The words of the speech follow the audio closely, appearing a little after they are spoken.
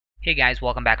Hey guys,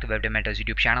 welcome back to WebDevMentors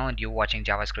YouTube channel, and you're watching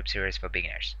JavaScript series for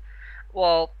beginners.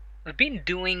 Well, we've been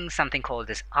doing something called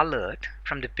this alert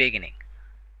from the beginning.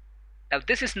 Now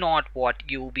this is not what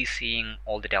you'll be seeing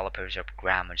all the developers or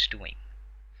programmers doing.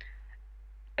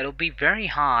 It'll be very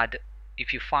hard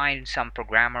if you find some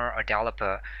programmer or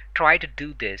developer try to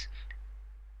do this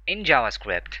in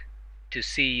JavaScript to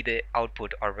see the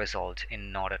output or result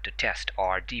in order to test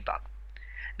or debug.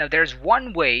 Now there's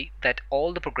one way that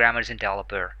all the programmers and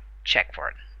developer check for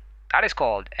it. That is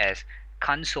called as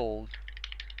console.log.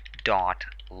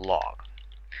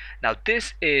 Now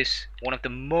this is one of the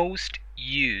most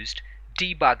used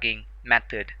debugging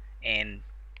method in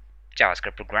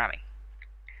JavaScript programming.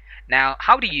 Now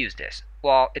how to use this?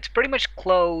 Well, it's pretty much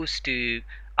close to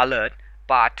alert,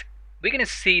 but we're going to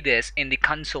see this in the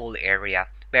console area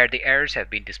where the errors have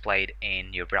been displayed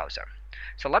in your browser.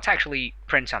 So let's actually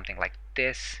print something like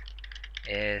this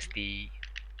is the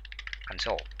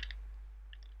console.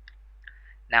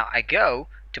 Now I go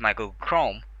to my Google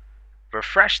Chrome,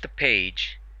 refresh the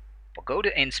page, or go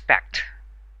to inspect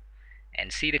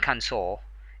and see the console.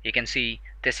 You can see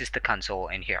this is the console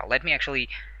in here. Let me actually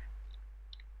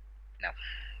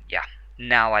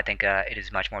now I think it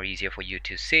is much more easier for you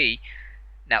to see.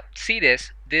 Now see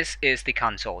this is the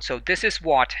console. So this is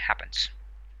what happens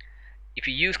if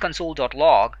you use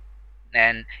console.log,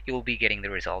 then you will be getting the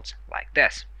results like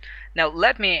this. Now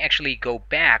let me actually go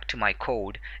back to my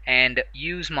code and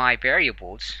use my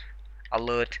variables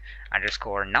alert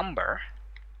underscore number,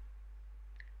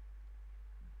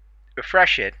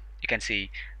 refresh it. You can see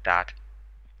that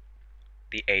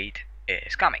the 8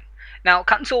 is coming. Now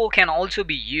console can also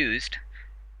be used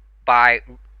by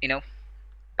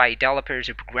by developers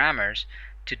or programmers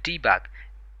to debug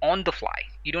on the fly.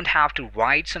 You don't have to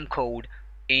write some code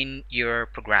in your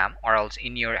program or else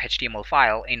in your HTML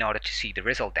file in order to see the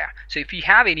result there. So if you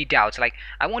have any doubts, like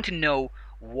I want to know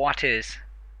what is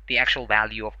the actual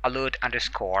value of alert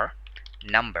underscore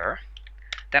number,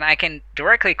 then I can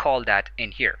directly call that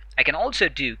in here. I can also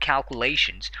do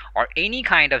calculations or any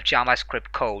kind of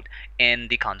JavaScript code in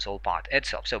the console path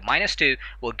itself. So -2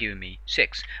 will give me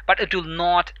 6, but it will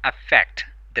not affect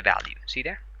the value. See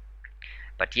there?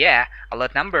 But yeah,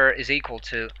 alert number is equal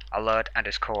to alert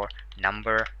underscore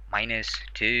number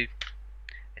 -2.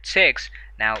 It's 6.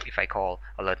 Now if I call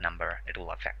alert number, it will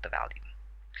affect the value.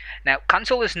 Now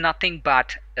console is nothing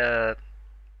but a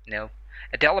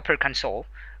developer console,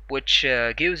 which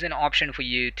gives an option for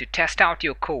you to test out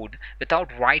your code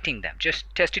without writing them. Just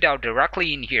test it out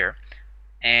directly in here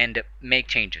and make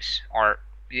changes, or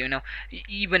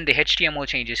even the HTML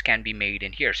changes can be made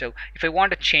in here. So if I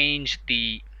want to change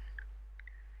the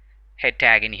head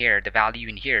tag in here, the value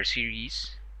in here,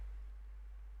 series,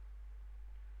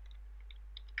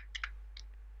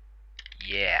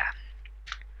 yeah,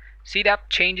 see that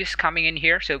changes coming in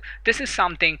here. So this is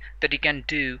something that you can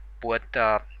do with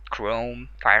Chrome,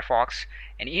 Firefox,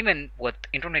 and even with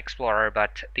Internet Explorer,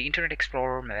 but the Internet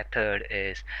Explorer method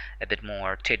is a bit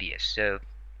more tedious. So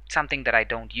something that I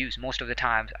don't use most of the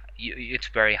time. It's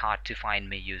very hard to find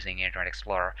me using Internet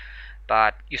Explorer,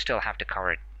 but you still have to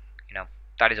cover it.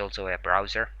 That is also a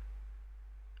browser.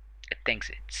 It thinks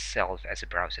itself as a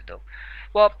browser though.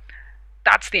 Well,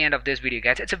 that's the end of this video,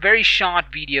 guys. It's a very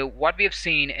short video. What we have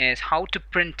seen is how to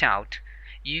print out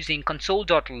using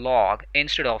console.log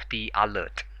instead of the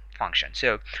alert function.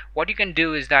 So what you can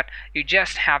do is that you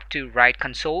just have to write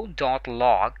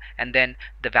console.log and then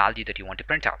the value that you want to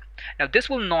print out. Now this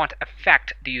will not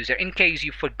affect the user in case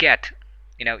you forget,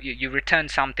 you return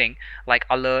something like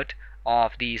alert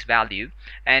of these value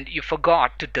and you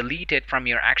forgot to delete it from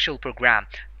your actual program,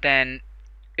 then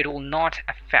it will not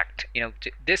affect,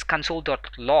 this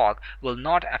console.log will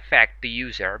not affect the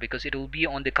user because it will be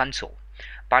on the console.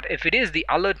 But if it is the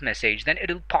alert message, then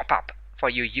it will pop up for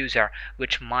your user,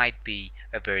 which might be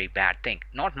a very bad thing.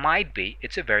 Not might be,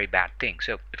 it's a very bad thing.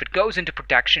 So if it goes into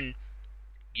protection,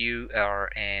 you are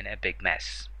in a big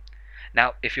mess.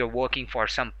 Now if you're working for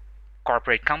some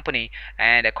corporate company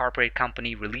and a corporate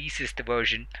company releases the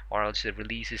version or else it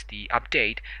releases the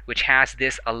update which has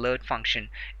this alert function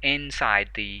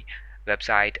inside the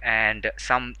website, and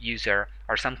some user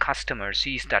or some customer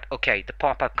sees that, okay, the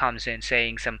pop-up comes in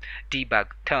saying some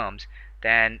debug terms,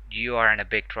 then you are in a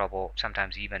big trouble.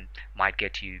 Sometimes even might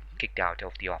get you kicked out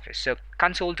of the office. So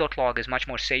console.log is much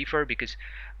more safer because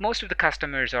most of the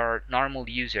customers are normal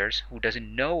users who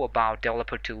doesn't know about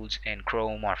developer tools in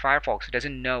Chrome or Firefox,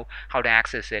 doesn't know how to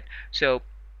access it. So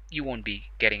you won't be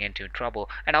getting into trouble,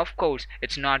 and of course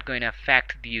it's not going to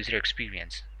affect the user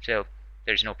experience, so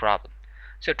there's no problem.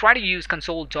 So try to use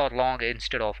console.log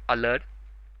instead of alert.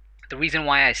 The reason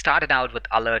why I started out with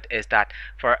alert is that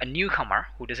for a newcomer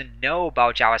who doesn't know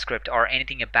about JavaScript or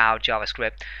anything about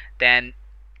JavaScript, then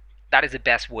that is the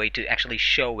best way to actually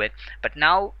show it. But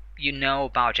now you know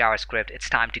about JavaScript, it's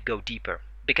time to go deeper.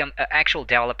 Become an actual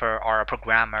developer or a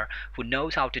programmer who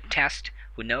knows how to test,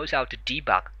 who knows how to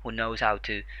debug, who knows how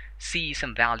to see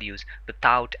some values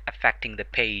without affecting the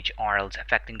page or else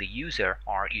affecting the user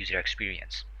or user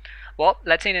experience. Well,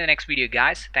 let's see you in the next video,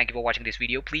 guys. Thank you for watching this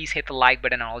video. Please hit the like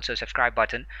button and also subscribe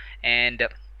button, and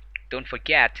don't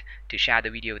forget to share the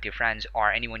video with your friends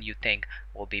or anyone you think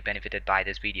will be benefited by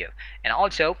this video. And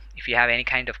also, if you have any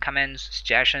kind of comments,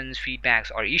 suggestions,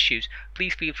 feedbacks, or issues,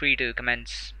 please feel free to do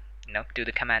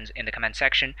the comments in the comment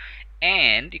section.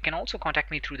 And you can also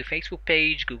contact me through the Facebook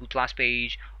page, Google Plus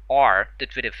page, or the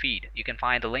Twitter feed. You can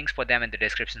find the links for them in the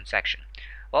description section.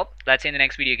 Well, let's see you in the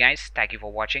next video, guys. Thank you for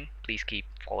watching. Please keep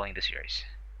following the series.